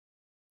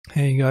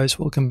Hey guys,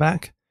 welcome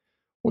back.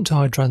 Want to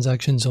hide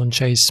transactions on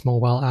Chase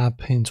mobile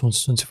app in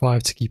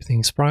 2025 to keep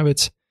things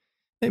private?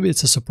 Maybe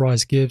it's a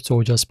surprise gift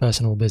or just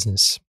personal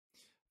business.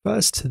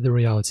 First, the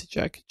reality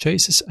check.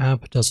 Chase's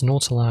app does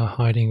not allow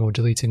hiding or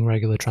deleting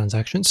regular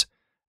transactions,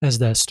 as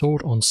they're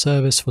stored on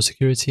servers for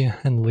security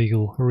and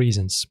legal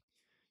reasons.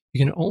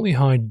 You can only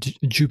hide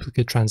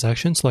duplicate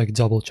transactions like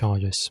double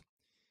charges.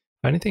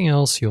 For anything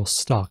else, you're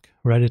stuck.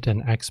 Reddit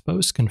and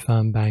Xpost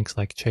confirm banks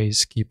like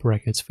Chase keep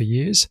records for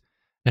years,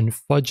 and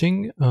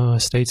fudging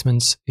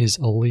statements is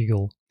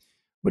illegal.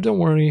 But don't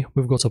worry,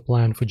 we've got a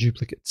plan for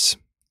duplicates.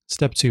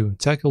 Step 2.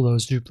 Tackle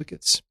those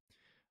duplicates.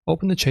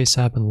 Open the Chase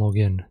app and log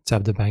in.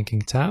 Tap the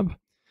Banking tab.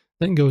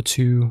 Then go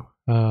to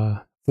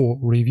for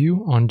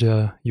Review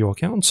under your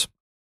account.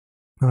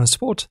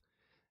 Spot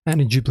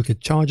any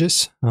duplicate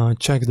charges.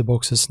 Check the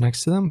boxes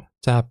next to them.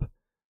 Tap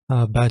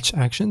Batch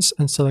Actions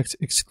and select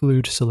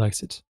Exclude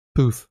Selected.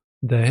 Poof,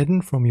 they're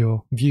hidden from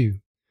your view.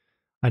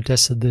 I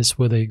tested this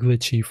with a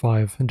glitchy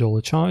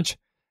 $5 charge,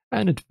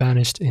 and it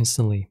vanished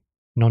instantly.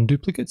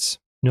 Non-duplicates?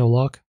 No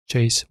luck,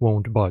 Chase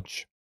won't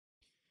budge.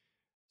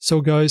 So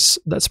guys,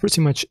 that's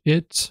pretty much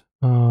it.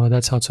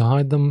 That's how to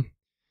hide them.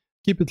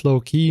 Keep it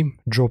low-key,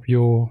 drop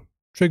your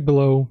trick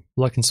below,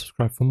 like and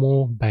subscribe for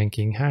more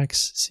banking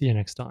hacks. See you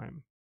next time.